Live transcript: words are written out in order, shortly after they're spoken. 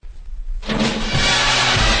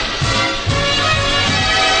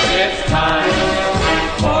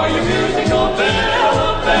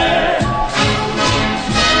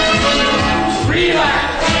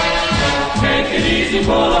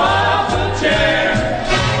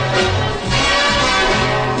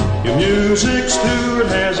music steward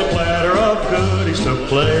has a platter of goodies to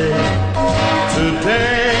play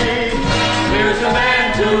today. Here's the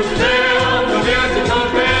man to tell the musical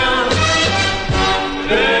bell,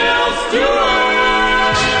 Bill Stewart.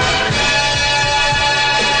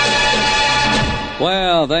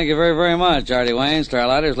 Well, thank you very, very much, Artie Wayne,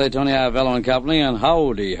 Starlighters, Late Tony Iavello and Company, and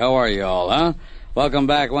howdy, how are you all, huh? Welcome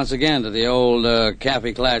back once again to the old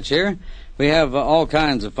Caffey Clatch here. We have all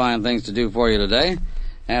kinds of fine things to do for you today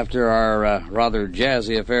after our rather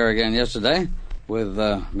jazzy affair again yesterday with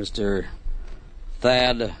Mr.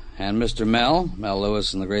 Thad and Mr. Mel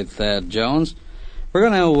Lewis and the great Thad Jones. We're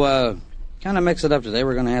going to kind of mix it up today.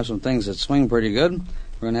 We're going to have some things that swing pretty good.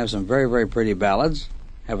 We're going to have some very, very pretty ballads,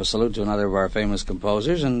 have a salute to another of our famous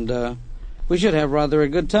composers, and we should have rather a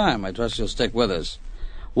good time. I trust you'll stick with us.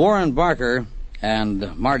 Warren Barker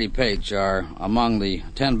and Marty Paich are among the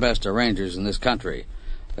 10 best arrangers in this country.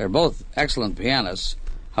 They're both excellent pianists.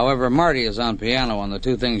 However, Marty is on piano on the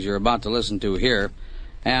two things you're about to listen to here.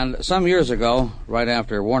 And some years ago, right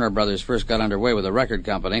after Warner Brothers first got underway with a record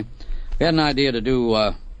company, we had an idea to do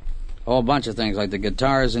a whole bunch of things, like the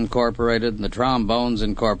Guitars Incorporated and the Trombones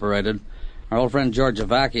Incorporated. Our old friend George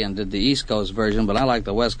Avakian did the East Coast version, but I like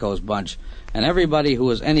the West Coast bunch. And everybody who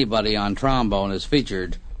is anybody on trombone is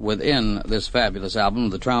featured within this fabulous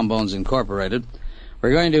album, the Trombones Incorporated.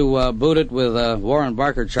 We're going to boot it with a Warren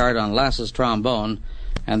Barker chart on Lass's trombone,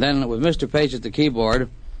 and then with Mr. Paich at the keyboard,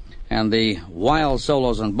 and the wild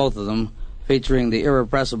solos on both of them, featuring the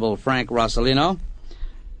irrepressible Frank Rossellino.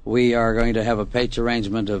 We are going to have a Paich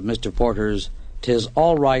arrangement of Mr. Porter's "'Tis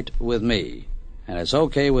All Right With Me." And it's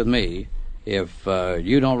okay with me if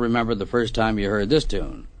you don't remember the first time you heard this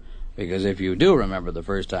tune. Because if you do remember the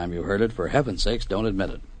first time you heard it, for heaven's sakes, don't admit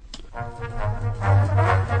it.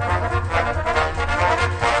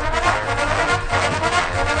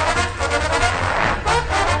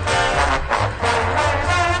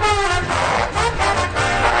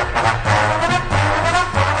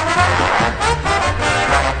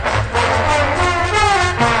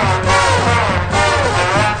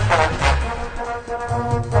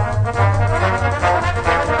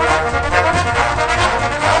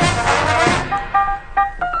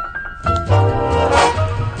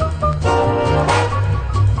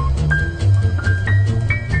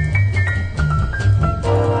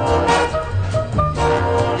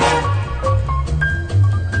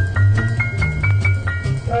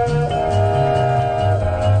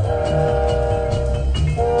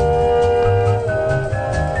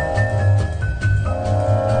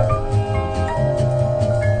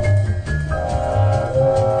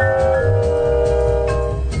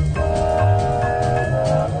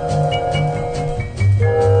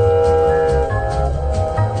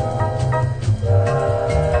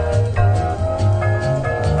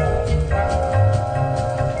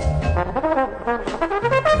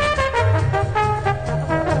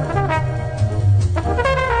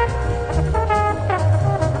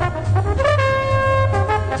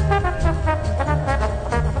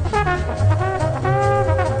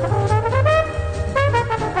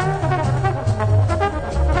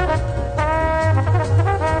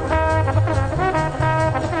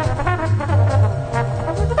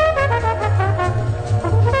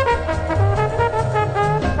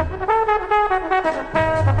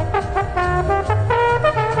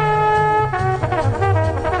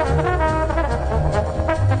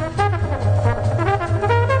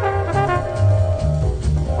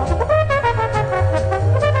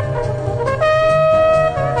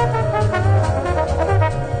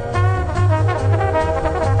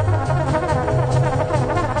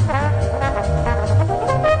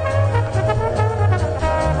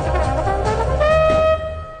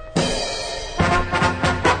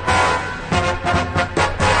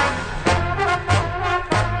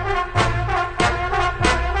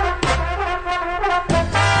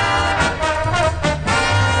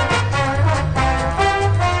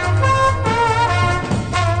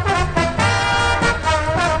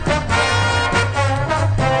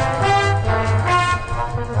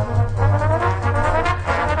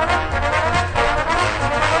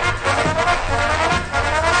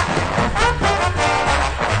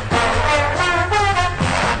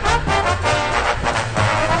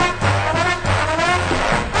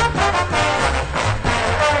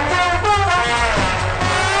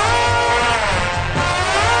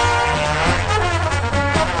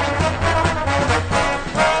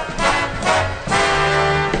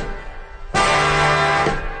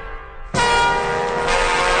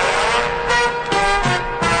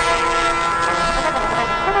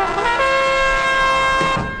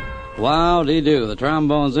 Howdy-do, the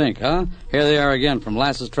Trombones, Inc., huh? Here they are again from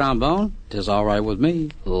Lass's Trombone. 'Tis all right with me.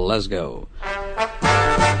 Let's go.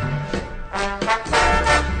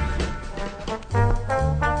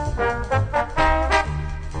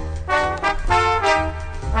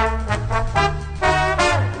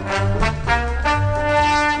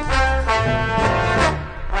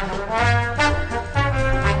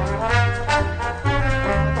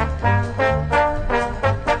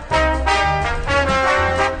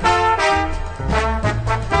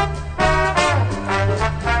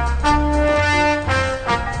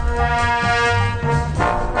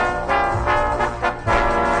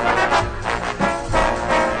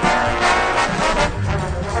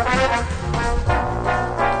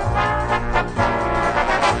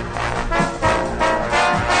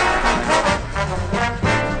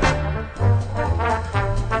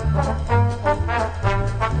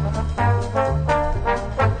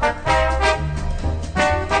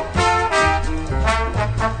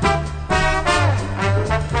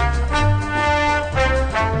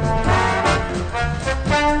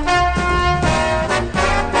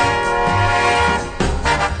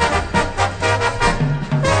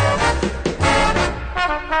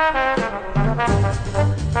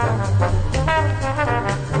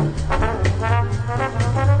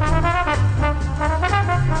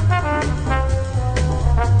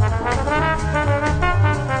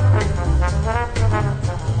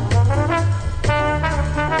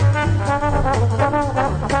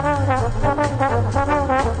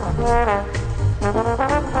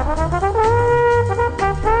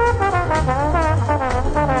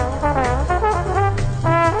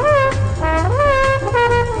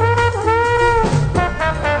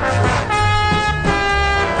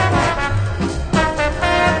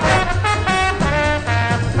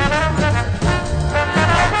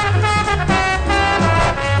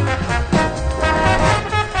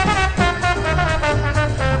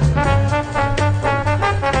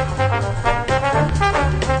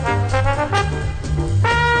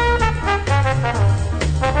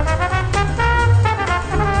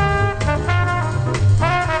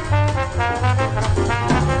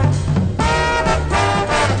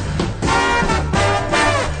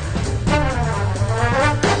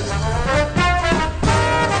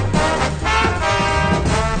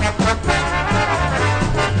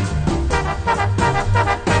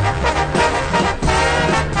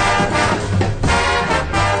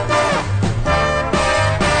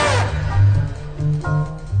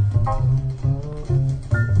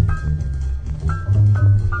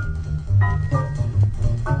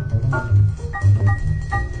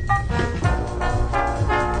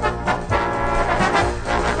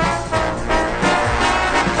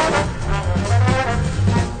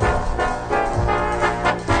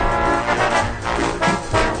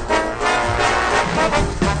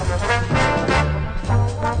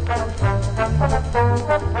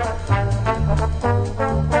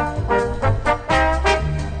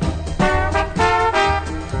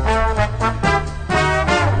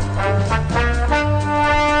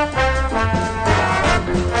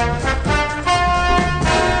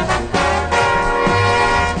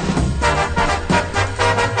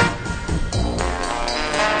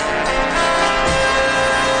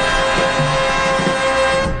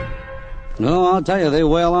 No, I'll tell you, they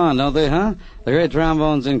wail on, don't they, huh? The Great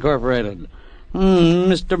Trombones Incorporated.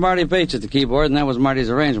 Mr. Marty Paich at the keyboard, and that was Marty's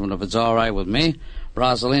arrangement, if it's all right with me.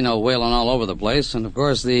 Brasilino wailing all over the place, and, of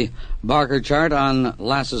course, the Barker chart on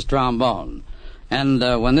Lass's Trombone. And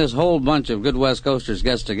when this whole bunch of good West Coasters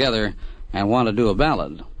gets together and want to do a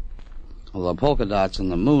ballad, well, the polka dots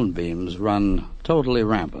and the moonbeams run totally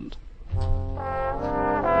rampant.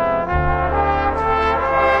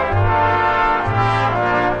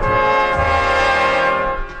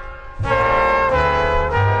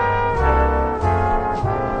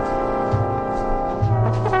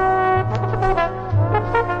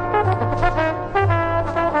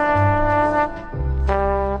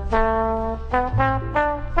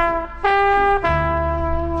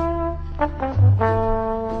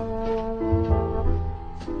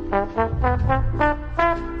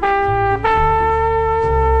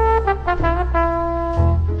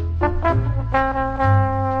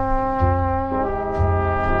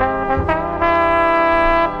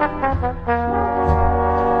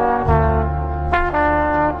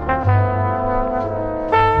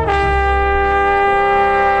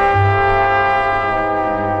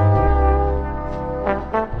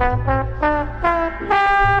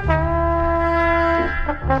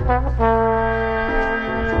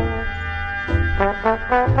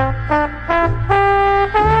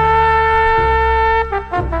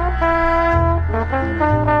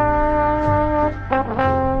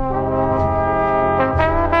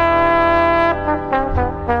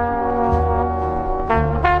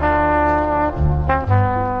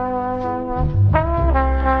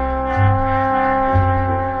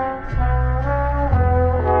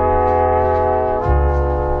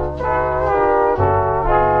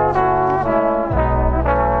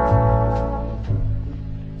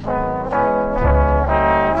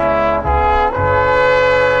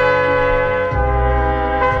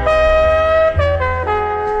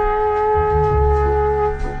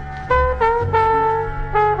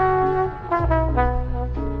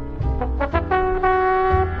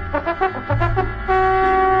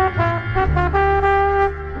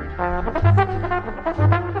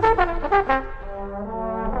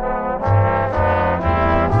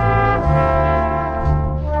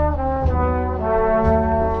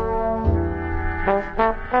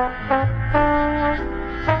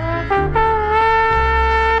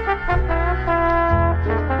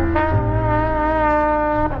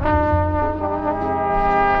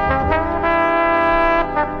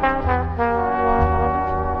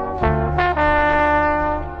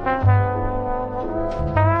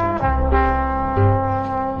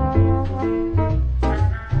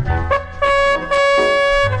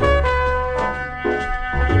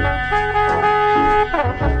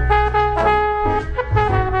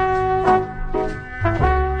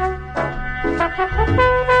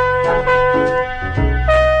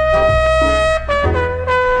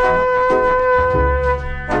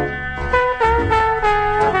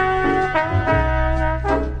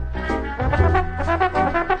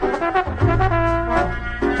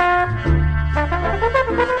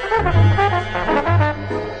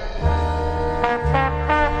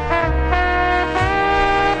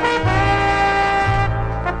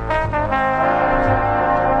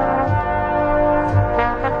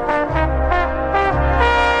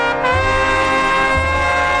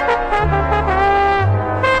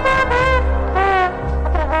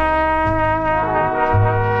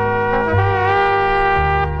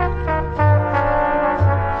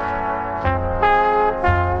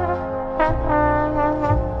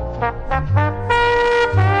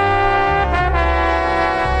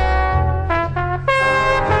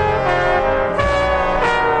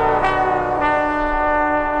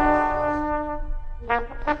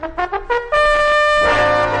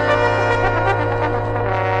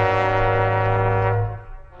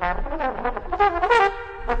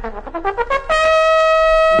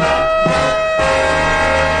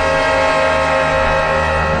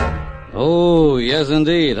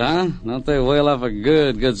 indeed, huh? Don't they wail off a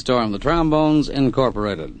good storm? The Trombones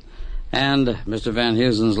Incorporated. And Mr. Van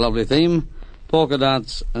Heusen's lovely theme, Polka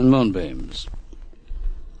Dots and Moonbeams.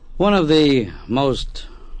 One of the most,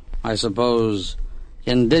 I suppose,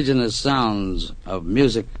 indigenous sounds of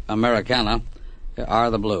music Americana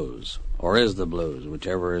are the blues, or is the blues,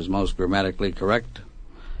 whichever is most grammatically correct.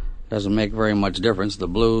 Doesn't make very much difference. The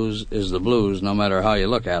blues is the blues, no matter how you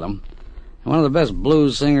look at them. And one of the best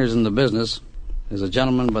blues singers in the business is a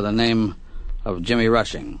gentleman by the name of Jimmy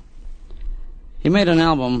Rushing. He made an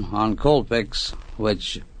album on Colpix,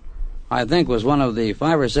 which I think was one of the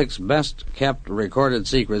 5 or 6 best-kept recorded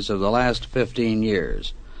secrets of the last 15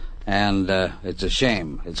 years. And it's a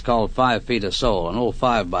shame. It's called 5 Feet of Soul, an old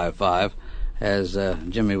 5x5, as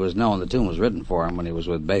Jimmy was known. The tune was written for him when he was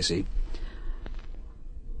with Basie.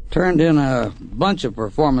 Turned in a bunch of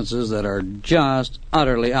performances that are just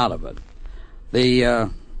utterly out of it.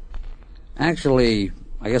 Actually,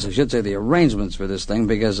 I guess I should say the arrangements for this thing,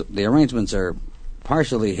 because the arrangements are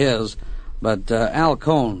partially his, but Al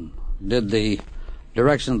Cohn did the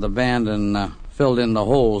direction of the band and filled in the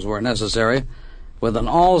holes where necessary with an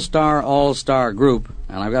all-star group,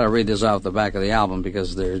 and I've got to read this off the back of the album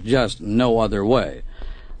because there's just no other way.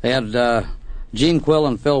 They had Gene Quill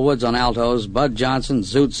and Phil Woods on altos, Bud Johnson,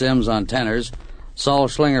 Zoot Sims on tenors, Saul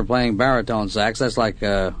Schlinger playing baritone sax. That's like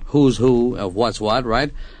who's who of what's what,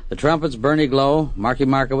 right? The trumpets, Bernie Glow, Marky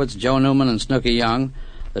Markowitz, Joe Newman, and Snooky Young.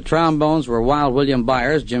 The trombones were Wild William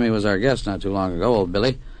Byers. Jimmy was our guest not too long ago, old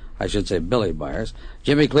Billy. I should say Billy Byers.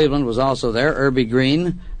 Jimmy Cleveland was also there, Irby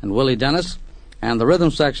Green, and Willie Dennis. And the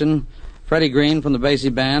rhythm section, Freddie Green from the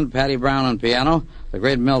Basie Band, Patty Brown on piano, the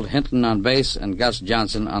great Milt Hinton on bass, and Gus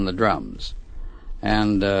Johnson on the drums.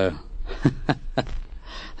 And there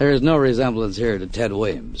is no resemblance here to Ted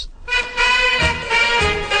Williams.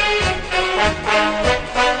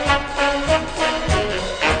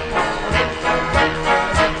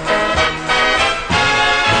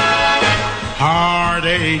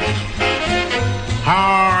 Heartache,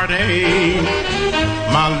 heartache,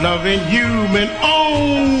 my loving you meant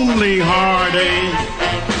only heartache.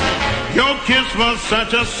 Your kiss was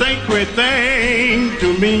such a sacred thing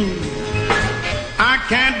to me. I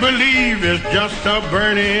can't believe it's just a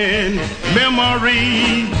burning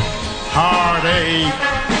memory. Heartache,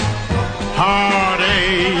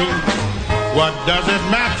 heartache, what does it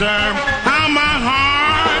matter how my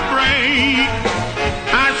heart breaks?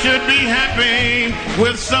 I should be happy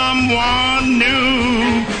with someone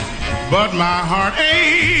new, but my heart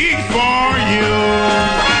aches for you.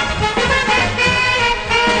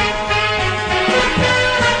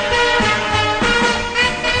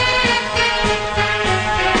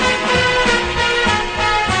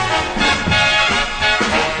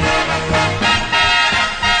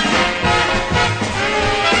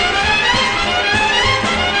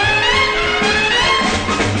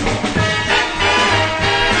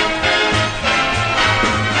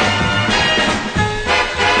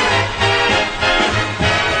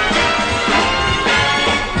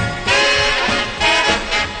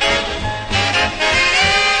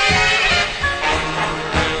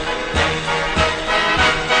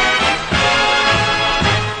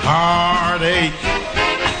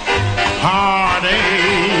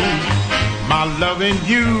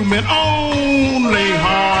 You meant only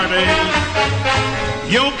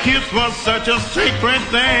heartache. Your kiss was such a sacred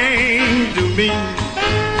thing to me.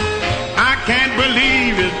 I can't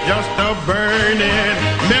believe it's just a burning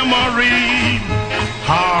memory.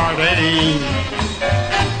 Heartache,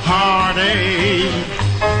 heartache,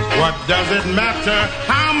 what does it matter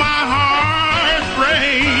how my heart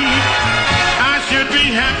breaks? I should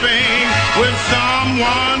be happy with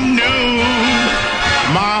someone new.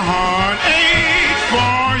 My heart aches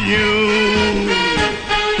for you.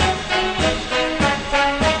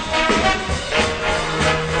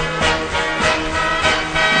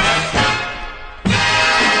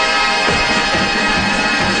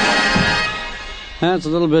 That's a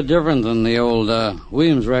little bit different than the old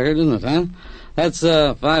Williams record, isn't it, huh? That's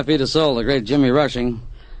 5 Feet of Soul, the great Jimmy Rushing,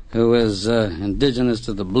 who is indigenous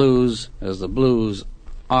to the blues, as the blues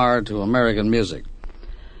are to American music.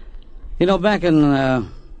 You know, back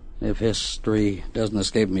in, if history doesn't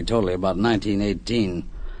escape me totally, about 1918,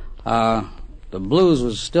 the blues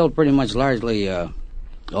was still pretty much largely,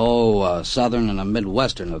 Southern and a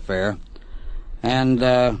Midwestern affair.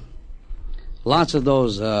 And lots of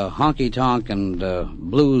those honky-tonk and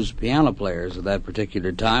blues piano players at that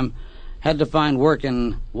particular time had to find work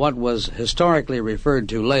in what was historically referred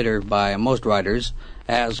to later by most writers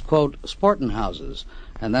as, quote, sportin' houses.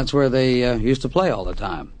 And that's where they used to play all the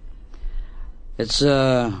time. It's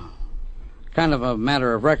kind of a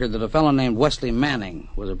matter of record that a fellow named Wesley Manning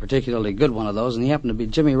was a particularly good one of those, and he happened to be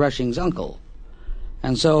Jimmy Rushing's uncle.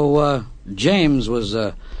 And so James was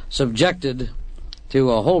subjected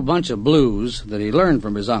to a whole bunch of blues that he learned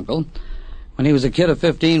from his uncle when he was a kid of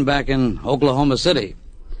 15 back in Oklahoma City.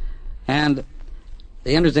 And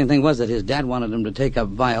the interesting thing was that his dad wanted him to take up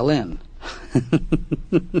violin.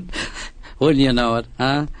 Wouldn't you know it,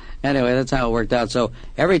 huh? Anyway, that's how it worked out. So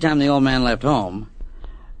every time the old man left home,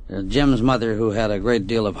 Jim's mother, who had a great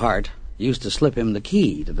deal of heart, used to slip him the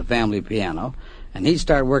key to the family piano, and he'd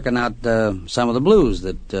start working out some of the blues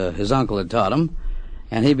that his uncle had taught him,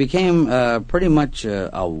 and he became pretty much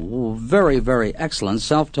a very, very excellent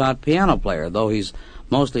self-taught piano player, though he's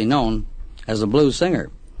mostly known as a blues singer.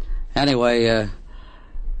 Anyway,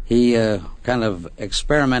 he kind of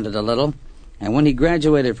experimented a little, and when he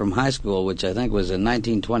graduated from high school, which I think was in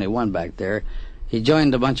 1921 back there, he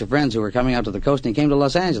joined a bunch of friends who were coming out to the coast, and he came to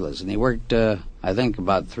Los Angeles, and he worked, I think,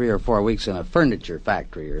 about 3 or 4 weeks in a furniture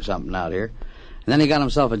factory or something out here. And then he got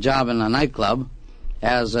himself a job in a nightclub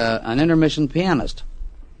as an intermission pianist.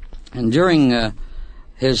 And during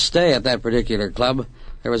his stay at that particular club,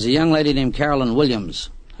 there was a young lady named Carolyn Williams,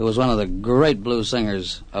 who was one of the great blues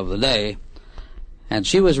singers of the day. And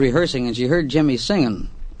she was rehearsing, and she heard Jimmy singing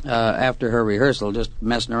after her rehearsal, just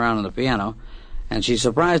messing around on the piano. And she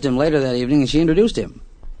surprised him later that evening, and she introduced him.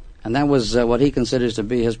 And that was what he considers to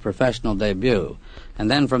be his professional debut.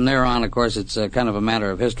 And then from there on, of course, it's kind of a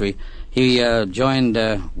matter of history. He joined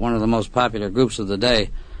one of the most popular groups of the day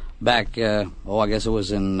back, I guess it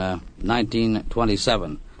was in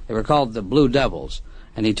 1927. They were called the Blue Devils.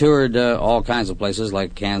 And he toured all kinds of places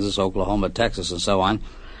like Kansas, Oklahoma, Texas, and so on.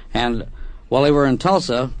 And while they were in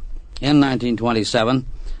Tulsa in 1927,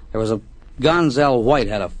 there was a Gonzell White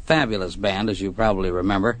had a fabulous band, as you probably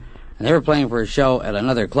remember, and they were playing for a show at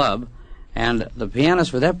another club, and the pianist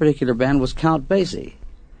for that particular band was Count Basie.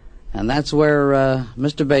 And that's where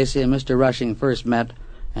Mr. Basie and Mr. Rushing first met,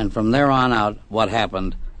 and from there on out, what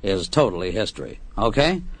happened is totally history.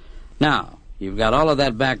 Okay? Now, you've got all of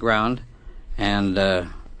that background, and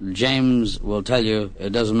James will tell you it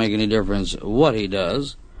doesn't make any difference what he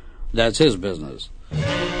does. That's his business.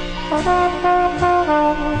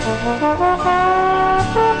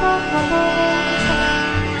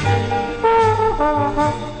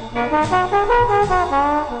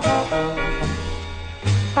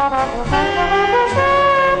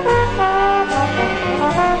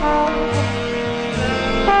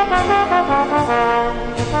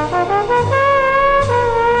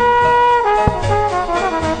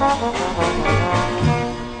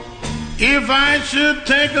 If I should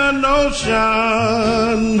take a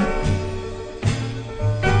notion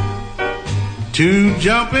to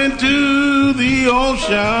jump into the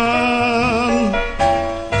ocean,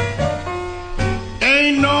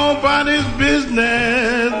 ain't nobody's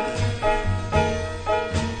business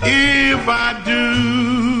if I do.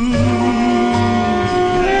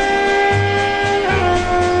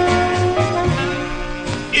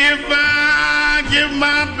 If I give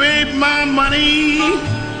my babe my money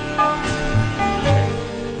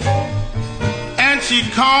and she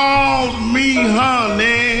calls me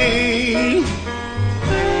honey,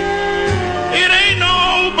 it ain't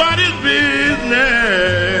nobody's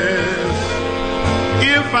business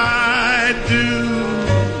if I do.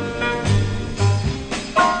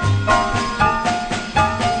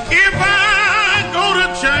 If I go to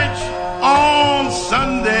church on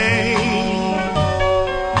Sunday,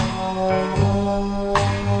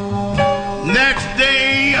 next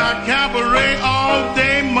day a cabaret all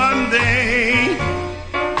day Monday,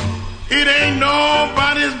 it ain't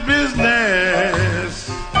nobody's business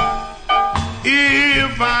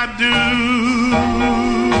if I do.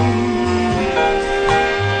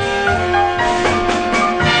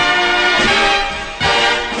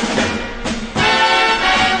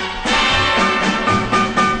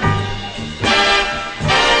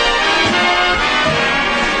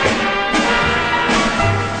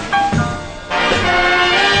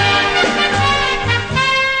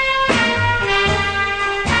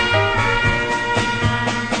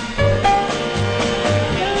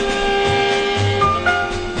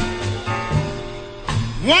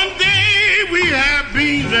 One day we have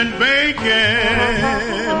beans and bacon,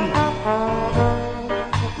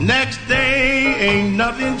 next day ain't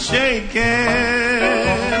nothing shaking.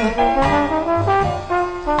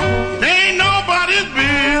 It ain't nobody's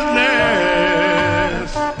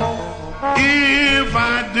business if I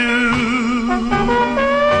do.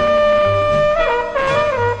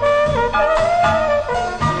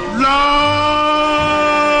 Lord,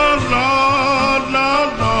 Lord,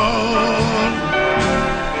 Lord, Lord,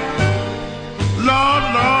 Lord,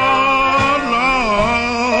 Lord,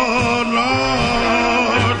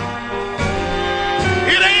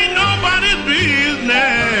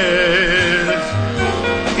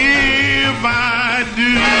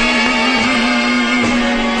 do.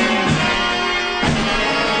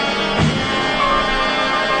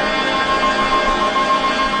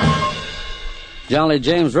 Jolly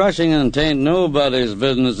James Rushing, and 'tain't nobody's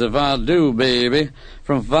business if I do, baby.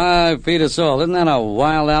 From 5 Feet of Soul. Isn't that a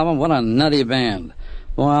wild album? What a nutty band.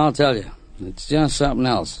 Boy, I'll tell you, it's just something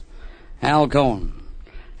else. Al Cohen.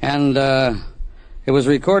 And it was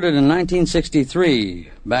recorded in 1963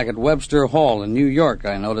 back at Webster Hall in New York,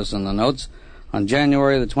 I notice in the notes, on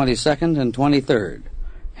January the 22nd and 23rd.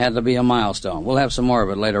 Had to be a milestone. We'll have some more of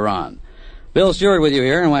it later on. Bill Stewart with you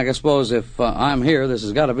here, and I suppose if I'm here, this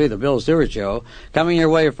has got to be the Bill Stewart Show, coming your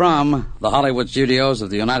way from the Hollywood studios of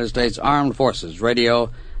the United States Armed Forces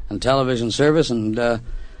Radio and Television Service, and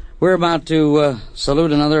we're about to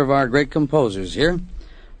salute another of our great composers here,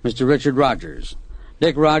 Mr. Richard Rodgers.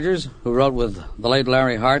 Dick Rodgers, who wrote with the late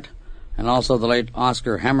Larry Hart, and also the late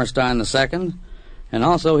Oscar Hammerstein II, and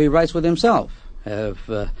also he writes with himself. If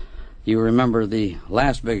you remember the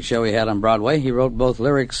last big show he had on Broadway, he wrote both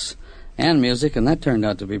lyrics and music, and that turned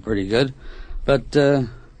out to be pretty good. But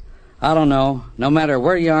I don't know. No matter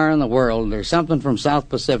where you are in the world, there's something from South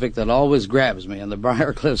Pacific that always grabs me, and the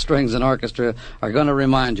Briarcliff Strings and Orchestra are going to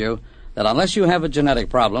remind you that unless you have a genetic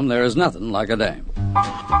problem, there is nothing like a dame.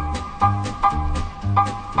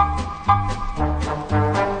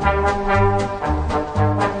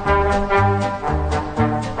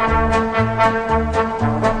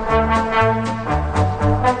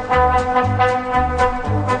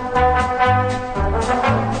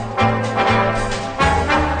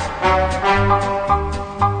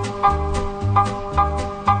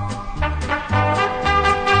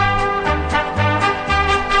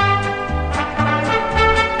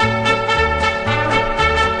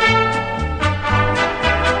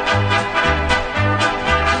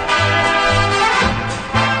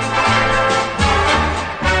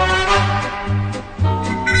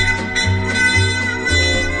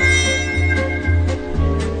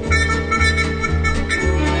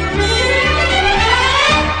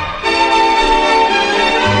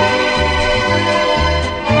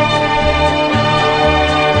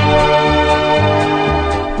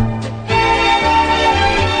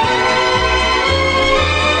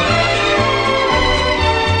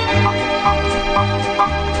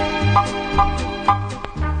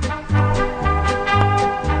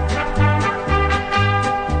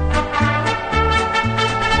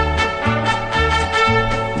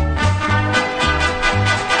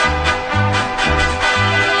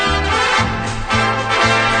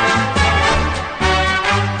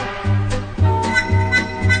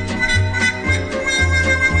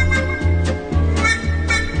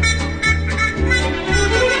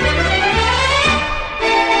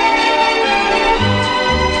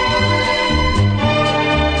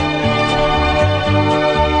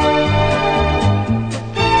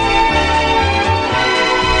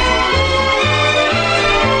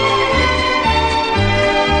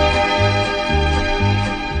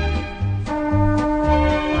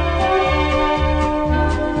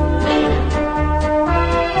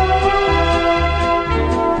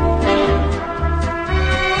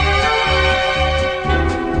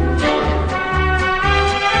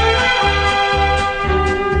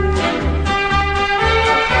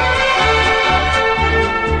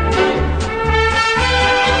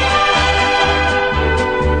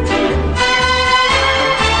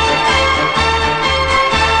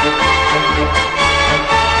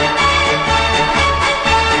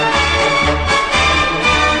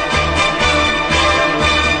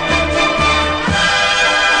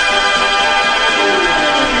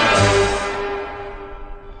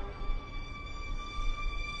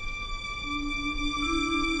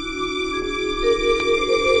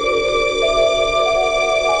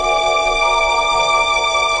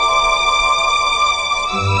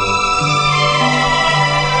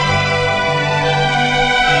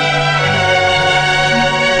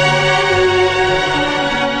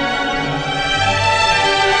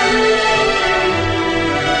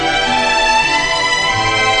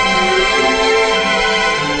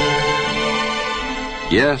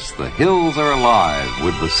 Yes, the hills are alive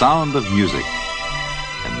with the sound of music,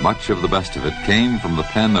 and much of the best of it came from the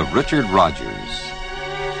pen of Richard Rodgers.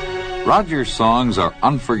 Rodgers' songs are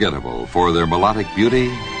unforgettable for their melodic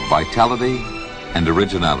beauty, vitality, and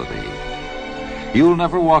originality. You'll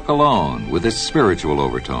Never Walk Alone with its spiritual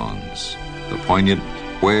overtones, the poignant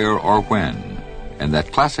Where or When, and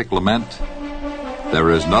that classic lament, There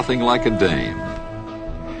Is Nothing Like a Dame.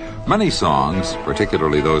 Many songs,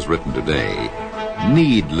 particularly those written today,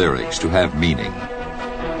 need lyrics to have meaning.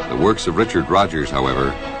 The works of Richard Rodgers,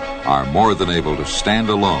 however, are more than able to stand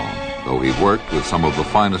alone though he worked with some of the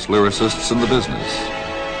finest lyricists in the business.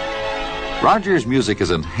 Rogers' music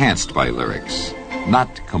is enhanced by lyrics,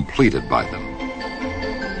 not completed by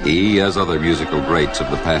them. He, as other musical greats of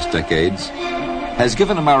the past decades, has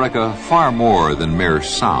given America far more than mere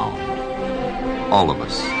sound. All of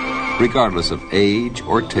us, regardless of age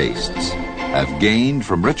or tastes, have gained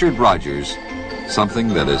from Richard Rogers something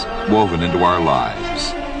that is woven into our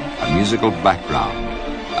lives: a musical background,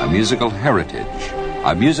 a musical heritage,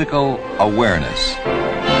 a musical awareness.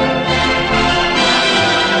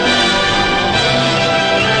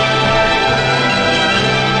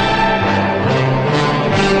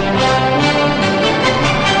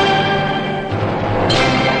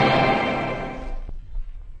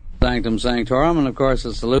 Sanctum Sanctorum, and of course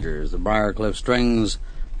it's the Luters, the Briarcliff Strings,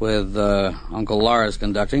 with Uncle Lars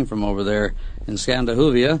conducting from over there in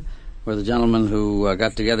Scandahuvia, where the gentlemen who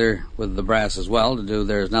got together with the brass as well to do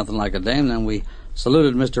There's Nothing Like a Dame. Then we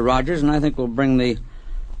saluted Mr. Rogers, and I think we'll bring the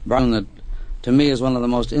brown that to me is one of the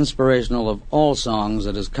most inspirational of all songs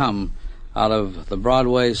that has come out of the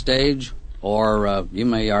Broadway stage, or you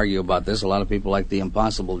may argue about this, a lot of people like The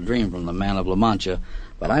Impossible Dream from the Man of La Mancha,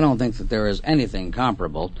 but I don't think that there is anything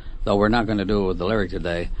comparable, though we're not going to do it with the lyric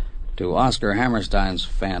today, to Oscar Hammerstein's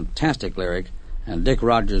fantastic lyric and Dick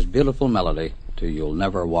Rogers' beautiful melody to You'll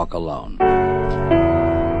Never Walk Alone.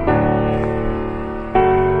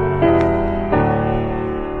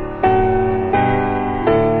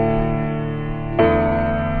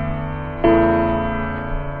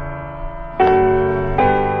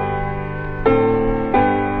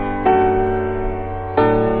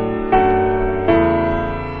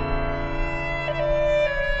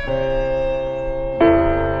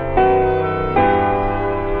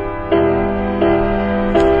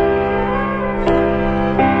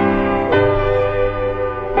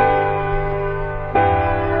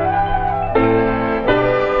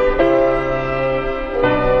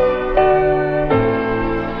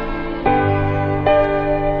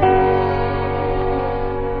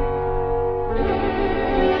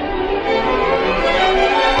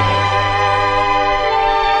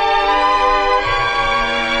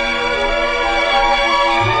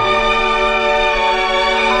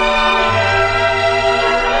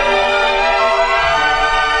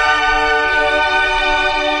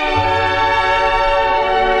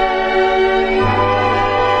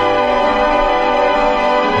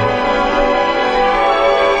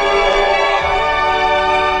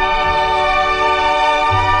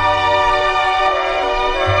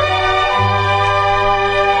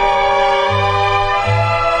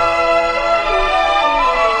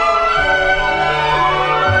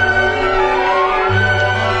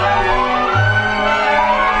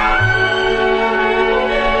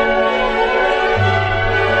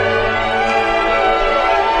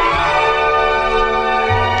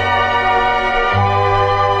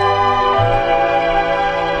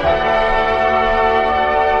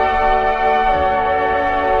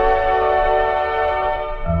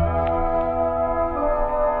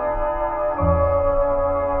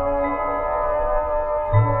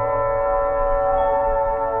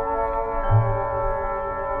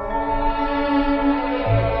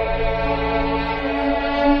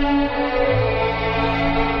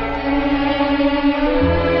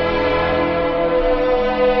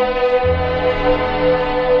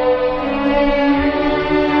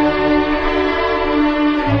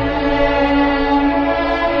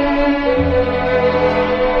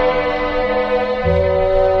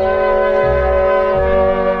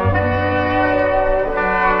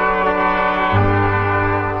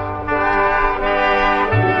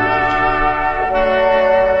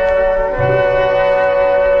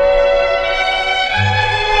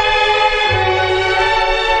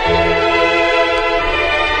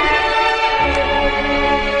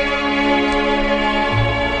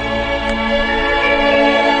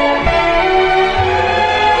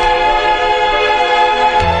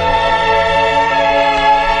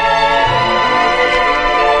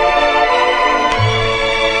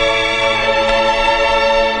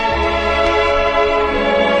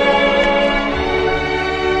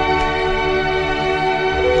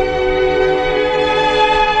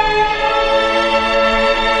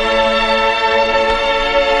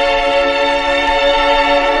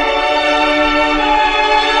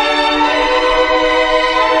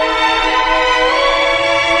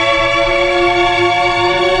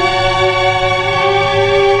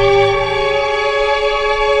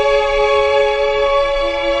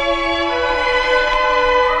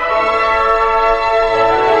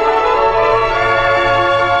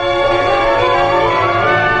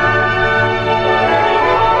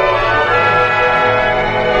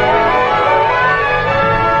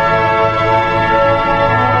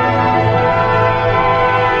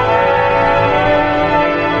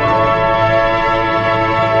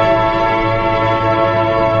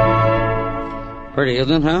 Pretty,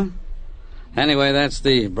 isn't it, huh? Anyway, that's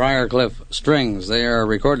the Briarcliff Strings. They are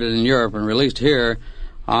recorded in Europe and released here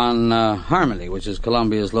on Harmony, which is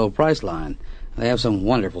Columbia's low price line. They have some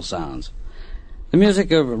wonderful sounds. The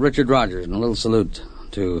music of Richard Rodgers, and a little salute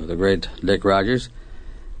to the great Dick Rodgers.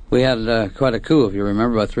 We had quite a coup, if you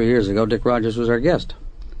remember, about 3 years ago. Dick Rodgers was our guest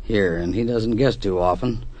here, and he doesn't guest too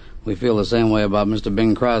often. We feel the same way about Mr.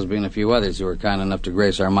 Bing Crosby and a few others who were kind enough to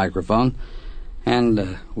grace our microphone.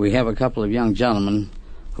 And we have a couple of young gentlemen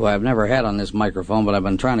who I've never had on this microphone, but I've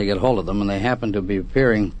been trying to get hold of them, and they happen to be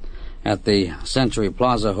appearing at the Century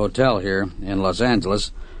Plaza Hotel here in Los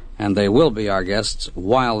Angeles, and they will be our guests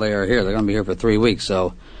while they are here. They're going to be here for 3 weeks,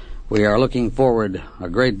 so we are looking forward a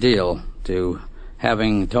great deal to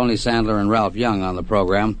having Tony Sandler and Ralph Young on the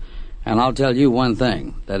program. And I'll tell you one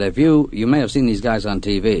thing, that if you may have seen these guys on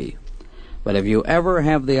TV, but if you ever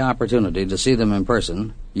have the opportunity to see them in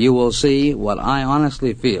person, you will see what I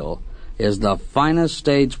honestly feel is the finest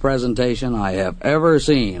stage presentation I have ever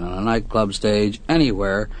seen on a nightclub stage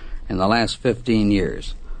anywhere in the last 15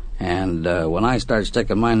 years. And when I start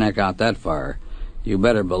sticking my neck out that far, you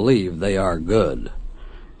better believe they are good.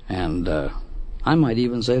 And I might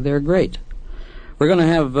even say they're great. We're going to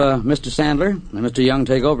have Mr. Sandler and Mr. Young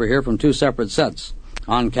take over here from 2 separate sets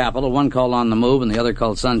on Capitol, one called On the Move and the other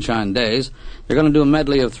called Sunshine Days. They're going to do a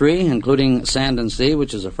medley of 3, including Sand and Sea,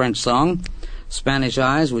 which is a French song, Spanish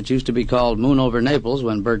Eyes, which used to be called Moon Over Naples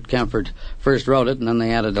when Bert Kempfert first wrote it, and then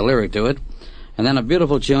they added a lyric to it, and then a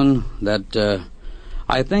beautiful tune that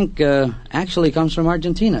I think actually comes from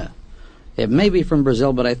Argentina. It may be from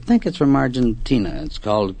Brazil, but I think it's from Argentina. It's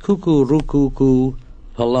called Cucurucucu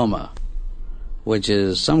Paloma, which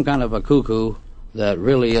is some kind of a cuckoo that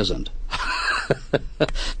really isn't.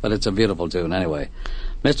 But it's a beautiful tune anyway.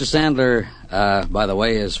 Mr. Sandler, by the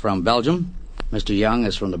way, is from Belgium. Mr. Young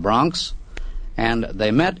is from the Bronx. And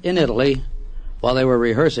they met in Italy while they were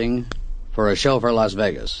rehearsing for a show for Las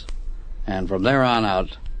Vegas. And from there on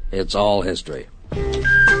out, it's all history.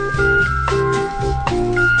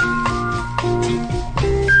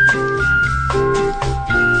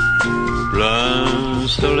 Plein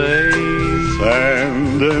soleil,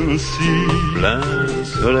 Sand and sea, plein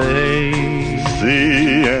soleil,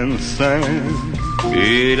 sea and sand,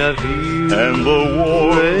 et la ville and the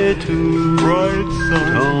war est tout bright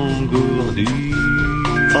sun engourdi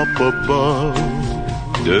up above.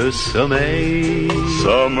 de sommeil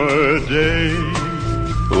Summer day,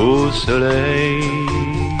 au soleil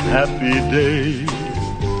happy day,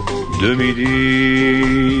 de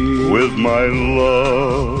midi. with my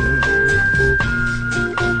love.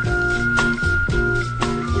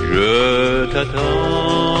 Je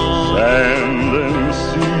t'attends Sand and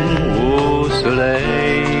sea, au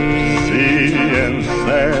soleil, sea and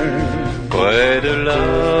sand, près de la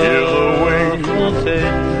hear the wings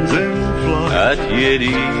fontaine in flight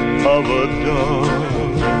attiédie. of a dove.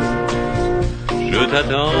 Je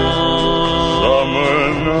t'attends Summer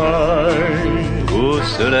night, au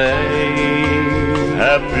soleil,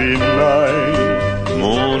 happy night,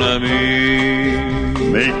 mon ami.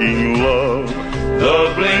 making love. The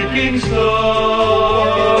blinking stars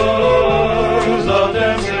are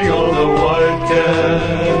dancing on the white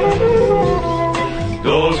cat.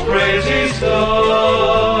 Those crazy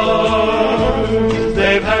stars,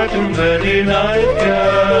 they've had too many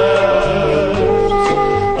nightcaps.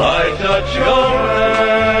 I touch your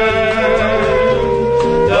hand,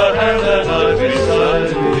 the hand that lies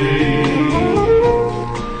beside me.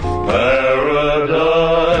 Paradise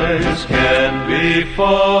can be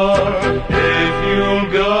far if you'll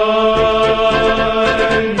guide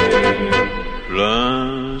me.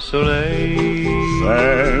 Plein soleil,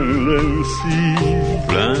 Sand and sea,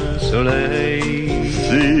 plein soleil,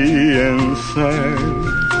 sea and sand,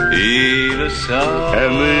 et le sable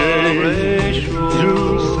and the est angels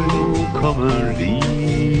chaud comme un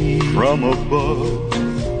lit, from above.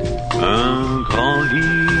 un grand lit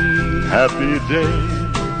Happy day,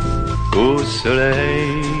 au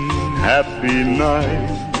soleil happy night,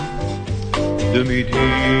 de midi.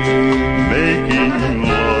 making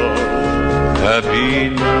love, Happy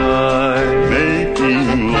night,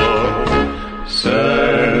 making love.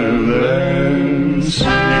 Sand and sea.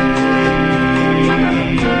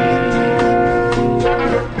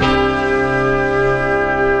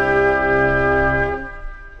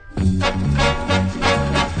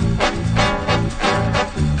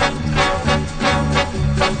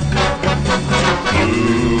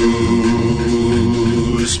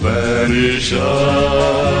 Blue Spanish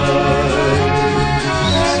eyes,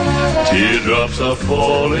 teardrops are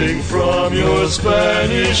falling from your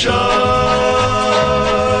Spanish eyes.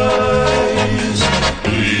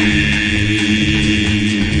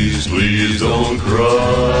 Please, please don't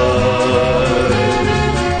cry.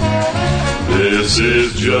 This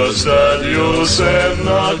is just adios and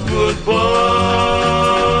not goodbye.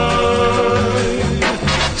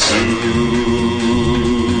 Soon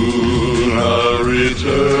I'll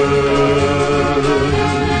return,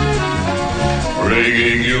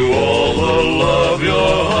 bringing you all the love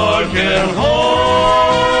your heart can hold.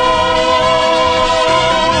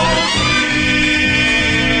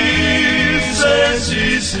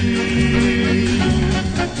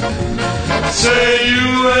 Say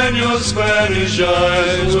you and your Spanish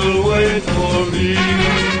eyes will wait for me.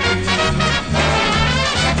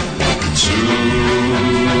 Soon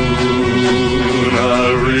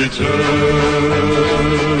I'll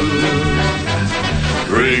return,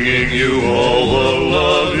 bringing you all the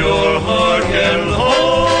love your heart can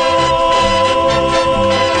hold.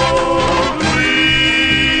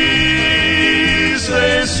 Please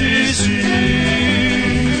say si.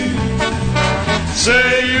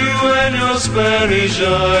 Say you and your Spanish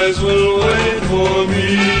eyes will wait for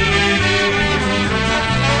me.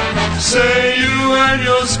 Say you and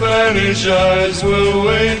your Spanish eyes will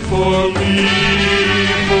wait for me,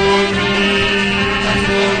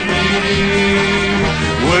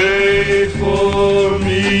 wait for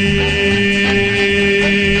me.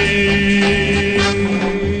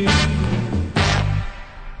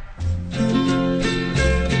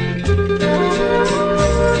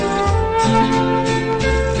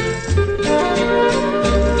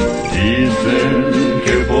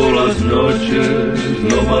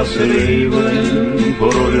 No más se viven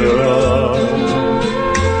por llorar.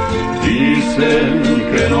 Dicen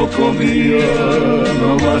que no comía,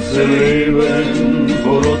 no más se viven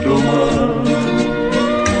por otro más.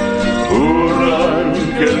 Jurran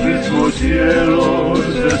que el mismo cielo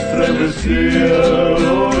se estremecía al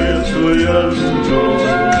oír su llanto.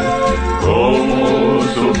 Como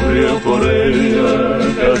sufría por ella,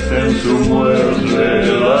 que hasta en su muerte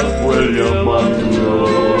la fue llamando.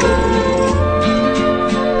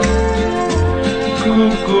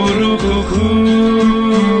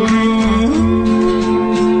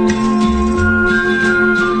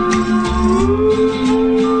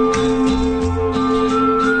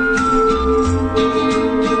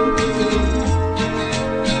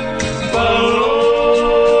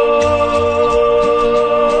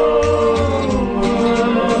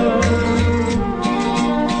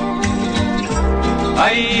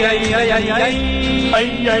 Ay, ay, ay, ay, ay,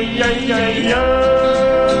 ay, ay, ay, ay, ay.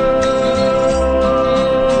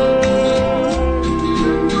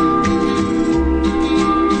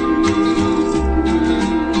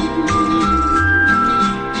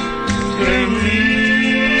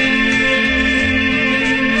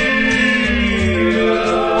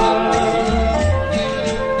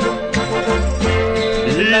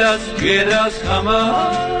 Las piedras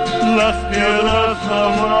jamás, las piedras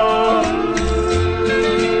jamás.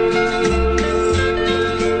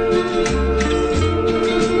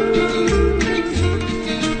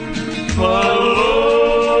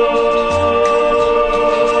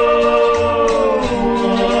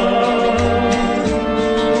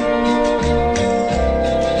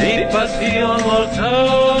 De pasión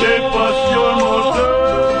mortal, de pasión mortal.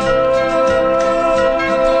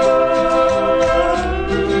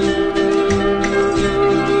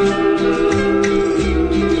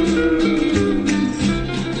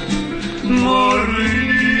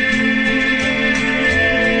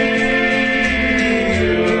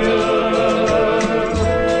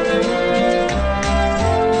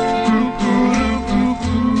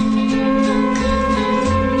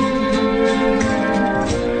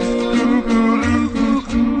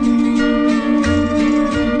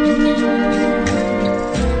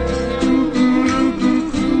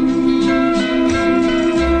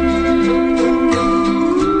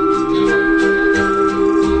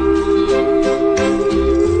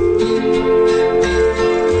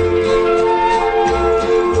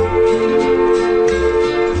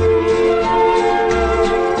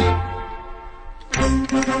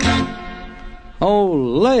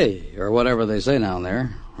 Ole, or whatever they say down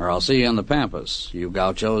there, or I'll see you in the Pampas, you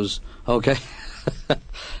gauchos. Okay.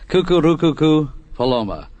 Cuckoo,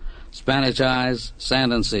 Paloma, Spanish Eyes,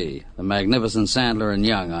 Sand and Sea, the magnificent Sandler and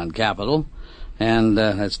Young on Capitol, and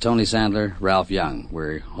that's Tony Sandler, Ralph Young.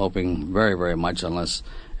 We're hoping very, very much, unless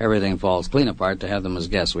everything falls clean apart, to have them as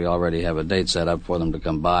guests. We already have a date set up for them to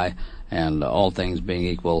come by, and all things being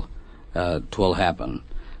equal, 'twill happen.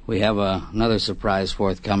 We have another surprise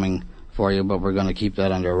forthcoming for you, but we're going to keep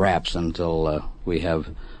that under wraps until we have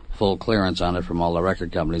full clearance on it from all the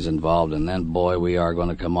record companies involved, and then, boy, we are going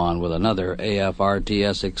to come on with another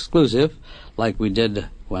AFRTS exclusive, like we did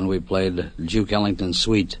when we played Duke Ellington's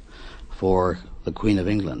Suite for the Queen of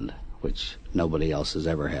England, which nobody else has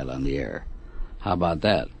ever had on the air. How about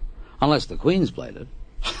that? Unless the Queen's played it.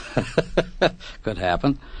 Could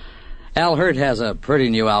happen. Al Hirt has a pretty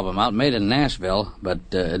new album out, made in Nashville, but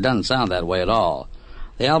it doesn't sound that way at all.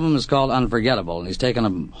 The album is called Unforgettable, and he's taken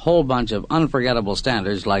a whole bunch of unforgettable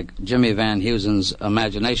standards like Jimmy Van Heusen's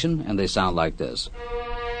Imagination, and they sound like this.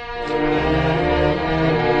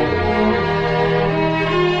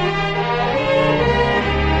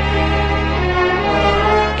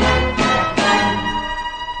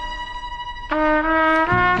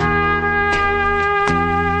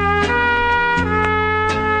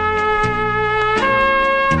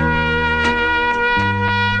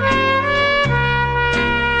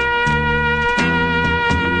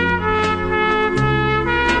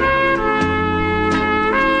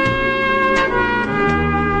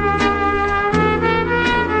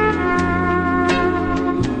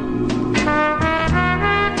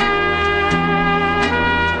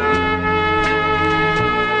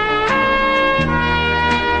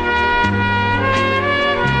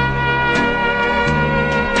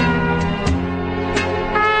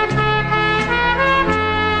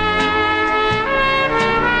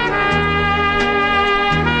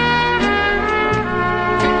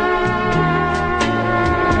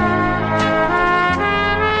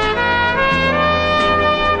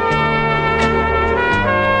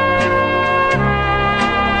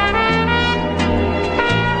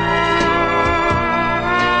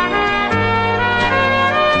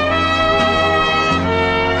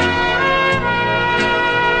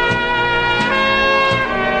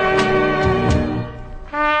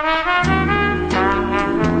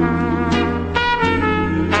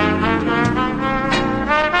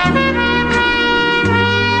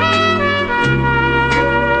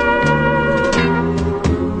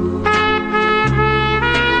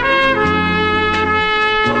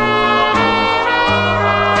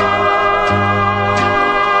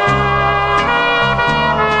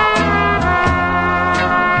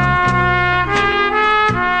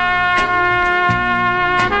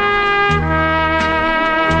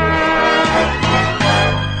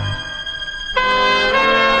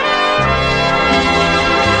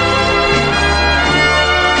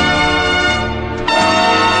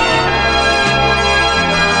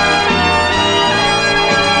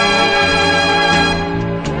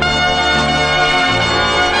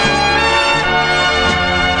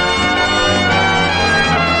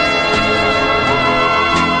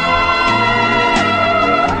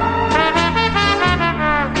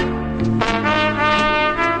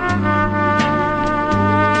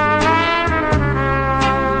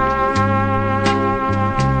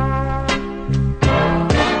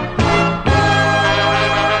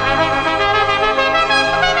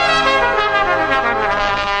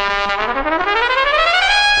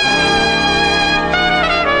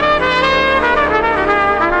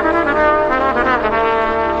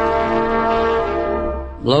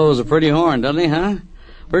 Blows a pretty horn, doesn't he, huh?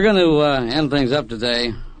 We're going to end things up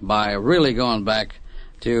today by really going back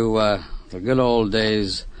to the good old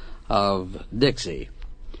days of Dixie.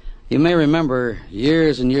 You may remember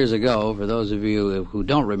years and years ago, for those of you who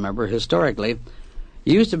don't remember, historically,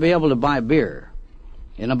 you used to be able to buy beer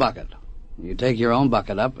in a bucket. You take your own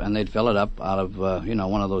bucket up, and they'd fill it up out of,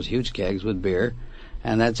 one of those huge kegs with beer,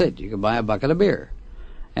 and that's it. You could buy a bucket of beer.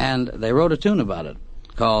 And they wrote a tune about it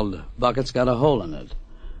called Bucket's Got a Hole in It.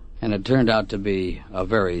 And it turned out to be a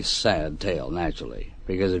very sad tale, naturally,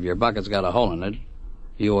 because if your bucket's got a hole in it,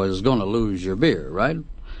 you was going to lose your beer, right?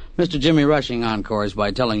 Mr. Jimmy Rushing encores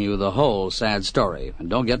by telling you the whole sad story.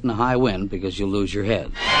 And don't get in a high wind because you'll lose your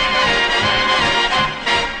head.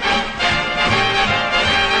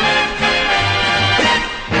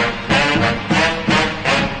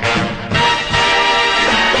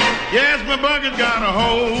 Yes, my bucket's got a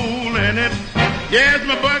hole in it. Yes,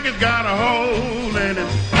 my bucket's got a hole in it.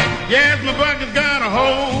 Yes, my bucket's got a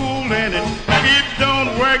hole in it. It don't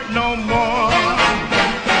work no more.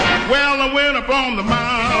 Well, I went up on the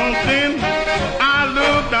mountain. I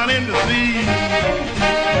looked down in the sea.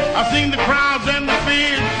 I seen the crowds and the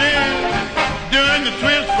fishing doing the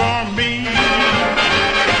twist for me.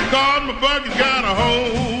 Cause my bucket's got a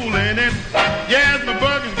hole in it. Yes, my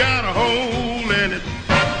bucket's got a hole in it.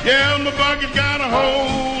 Yeah, my bucket's got a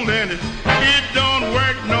hole in it. It don't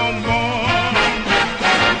work no more.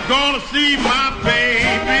 Gonna see my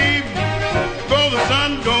baby before the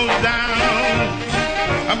sun goes down.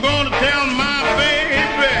 I'm gonna tell my baby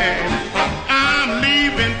I'm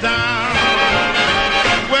leaving town.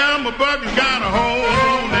 Well, my bucket's got a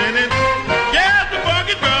hole in it. Yeah, the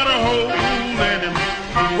bucket got a hole in it.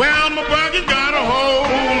 Well, my bucket's got a hole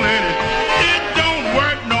in it. It don't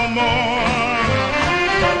work no more.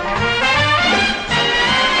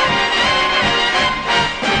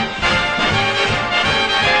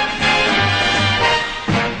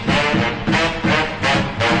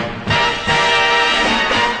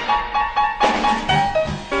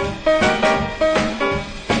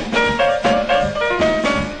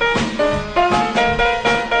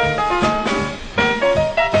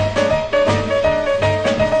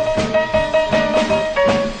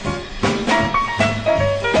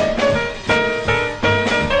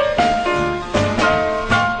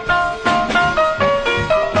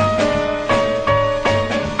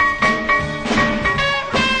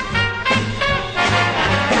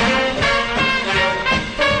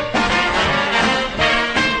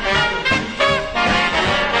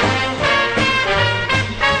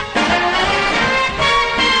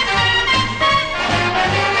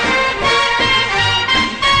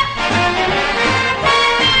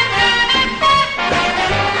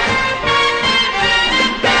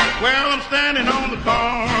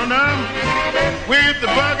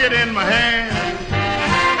 in my hand.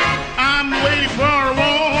 I'm waiting for a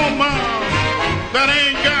woman that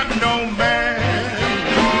ain't got no man.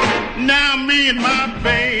 Now me and my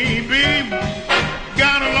baby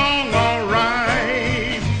got along all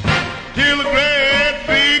right till a great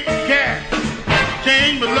big cat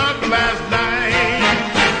changed my luck last night.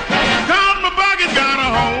 'Cause my bucket got a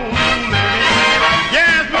hole in it.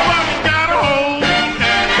 Yes, my bucket got a hole in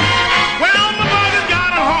it. Well, my bucket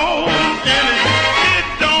got a hole in it. It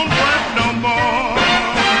don't work no more.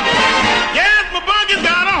 Yes, my bucket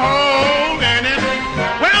got a hole in it.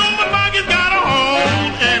 Well, my bucket got a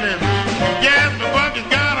hole in it. Yes, my bucket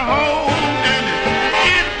got a hole in it.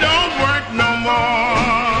 It don't work no more.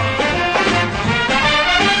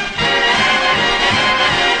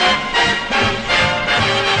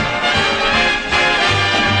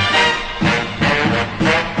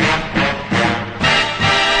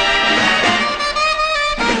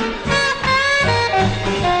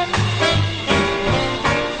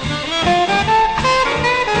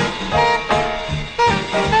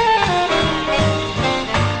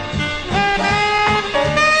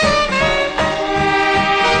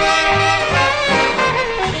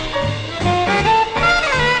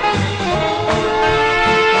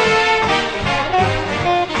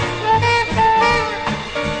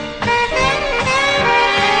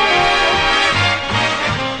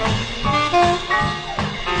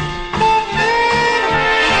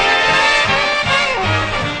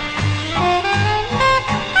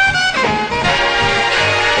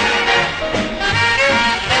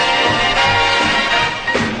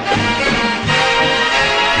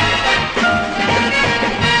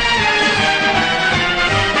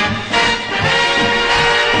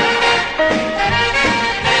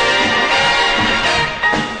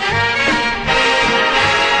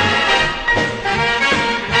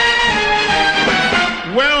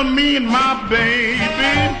 Well, me and my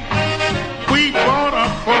baby, we bought a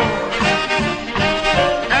Ford,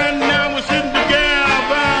 and now we're sitting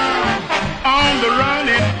together on the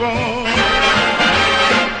running board.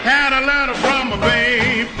 Had a letter from a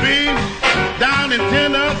baby down in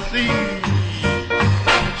Tennessee.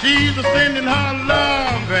 She's sending her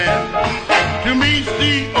loving to me,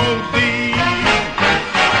 C.O.D.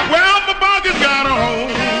 Well, my bucket's got a hole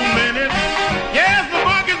in it. Yes, my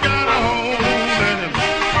bucket's got a hole in it.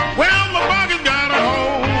 Well, my bucket's got a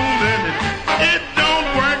hole in it. It don't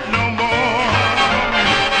work no more.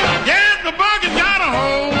 Yes, my bucket's got a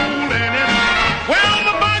hole in it. Well,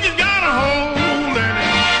 my bucket's got a hole in it.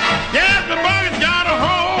 Yes, my bucket's got a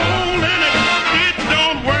hole in it. It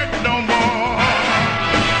don't work no more.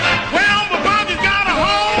 Well, my bucket's got a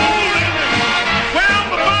hole in it. Well,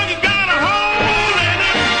 my bucket's got a hole in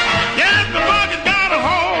it. Yes, my bucket's got a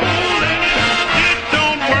hole in it. It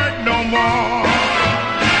don't work no more.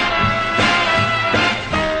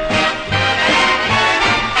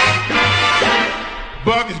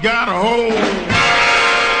 Bucket's got a hole.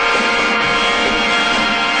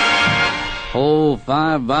 Oh,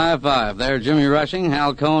 5 by 5. There, Jimmy Rushing,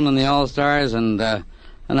 Hal Cohn and the All-Stars, and an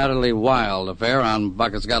utterly wild affair on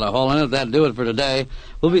Bucket's Got a Hole in It. That'll do it for today.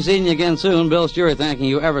 We'll be seeing you again soon. Bill Stewart thanking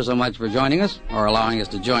you ever so much for joining us, or allowing us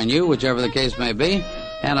to join you, whichever the case may be.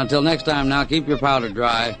 And until next time now, keep your powder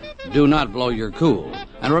dry. Do not blow your cool.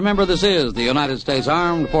 And remember, this is the United States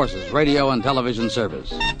Armed Forces Radio and Television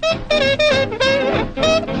Service.